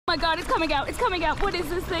my god, it's coming out. It's coming out. What is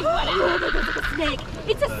this thing? What is it? It's a snake.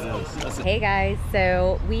 It's a snake. Hey guys,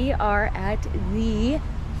 so we are at the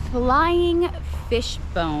Flying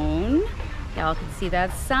Fishbone. Y'all can see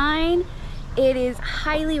that sign. It is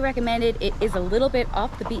highly recommended. It is a little bit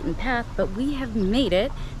off the beaten path, but we have made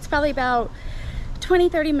it. It's probably about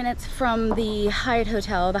 20-30 minutes from the Hyatt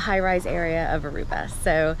Hotel, the high-rise area of Aruba.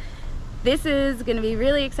 So this is gonna be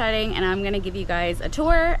really exciting, and I'm gonna give you guys a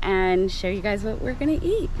tour and show you guys what we're gonna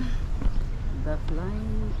eat. The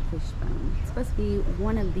Flying Fishbone. It's supposed to be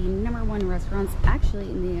one of the #1 restaurants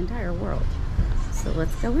actually in the entire world. So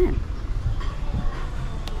let's go in.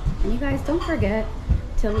 And you guys don't forget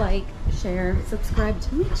to like, share, subscribe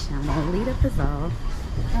to my channel, 𝗧𝗢𝗏𝗧𝗢𝗏.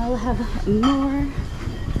 I'll have more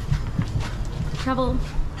travel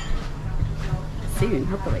soon,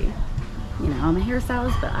 hopefully. You know, I'm a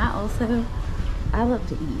hairstylist, but I love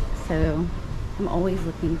to eat. So I'm always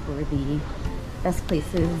looking for the best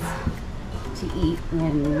places to eat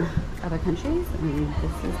in other countries, and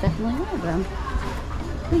this is definitely one of them.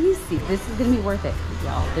 But you see, this is gonna be worth it,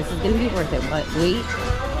 y'all. This is gonna be worth it. But wait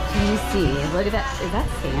till you see. Look at that. Is that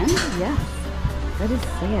sand? Yes, that is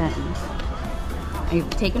sand. I've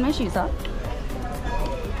taken my shoes off.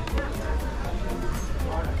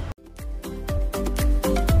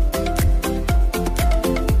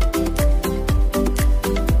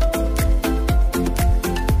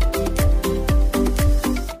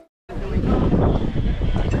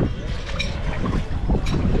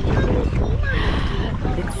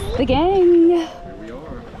 The gang.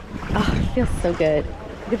 Oh, it feels so good.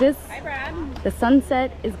 Look at this. Hi, Brad. The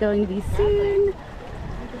sunset is going to be soon.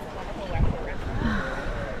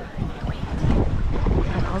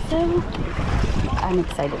 But also, I'm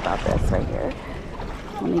excited about this right here.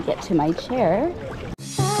 Let me get to my chair.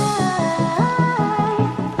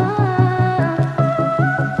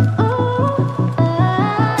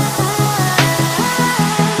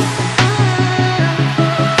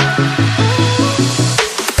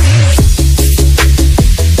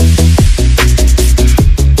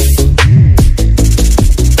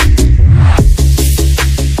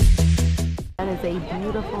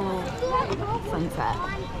 Sunset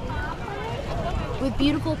with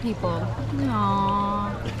beautiful people.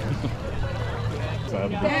 Aww.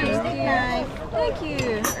 Thank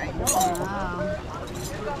you. Wow.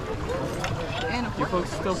 And You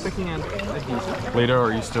folks still picking an adhesive? Later,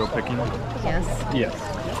 are you still picking? Yes. Yes.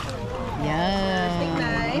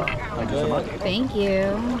 Yeah. Thank you so much. Thank you.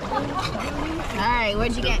 all right,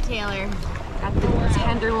 what'd you get, Taylor? Got the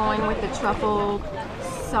tenderloin with the truffle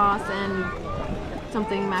sauce and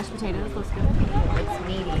something mashed potatoes. Looks good. It's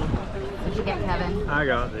meaty. What'd you get, Kevin? I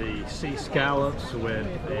got the sea scallops with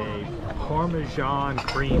a Parmesan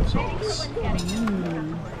cream sauce.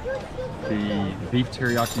 The beef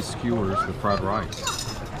teriyaki skewers with fried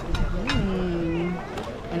rice.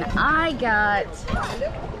 And I got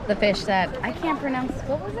the fish that I can't pronounce.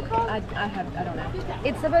 What was it called? I don't know.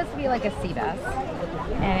 It's supposed to be like a sea bass,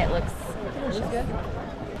 and it looks delicious.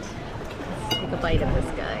 Let's take a bite of this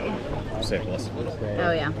guy. Say bless.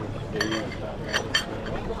 Oh yeah.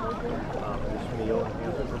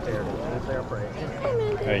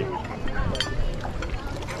 Hey.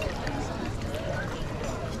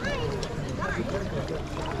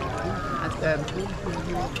 That's good.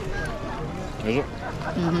 Is it?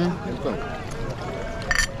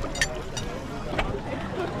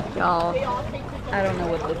 Y'all, I don't know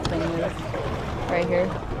what this thing is right here.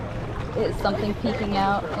 It's something peeking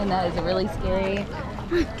out, and that is really scary.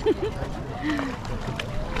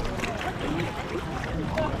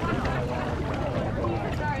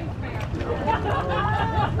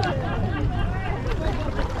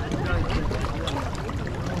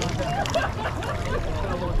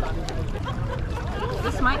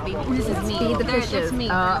 This might be. This is me. Feed the fishes. It's me.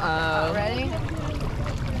 Uh-oh. Ready?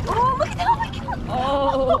 Oh, look at that! Oh my god!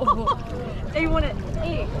 Oh. Hey, you want to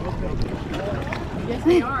eat? Yes,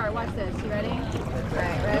 they are. Watch this. You ready? All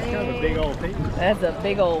right, ready? That's a big old piece. That's a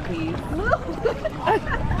big old piece.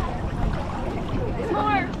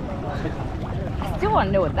 More. I still want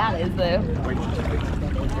to know what that is, though.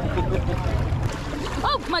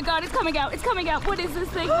 Oh my god, it's coming out. It's coming out. What is this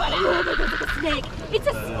thing? What is it? It's a snake. It's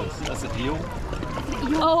a snake. That's a deal.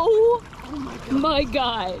 Oh my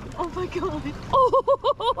god. Oh my god.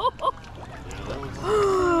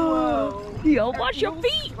 Oh. Yo, watch your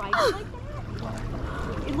feet.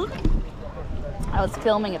 Look. I was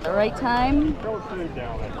filming at the right time. Throw food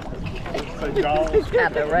down there. So Jaws.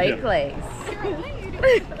 At the right place.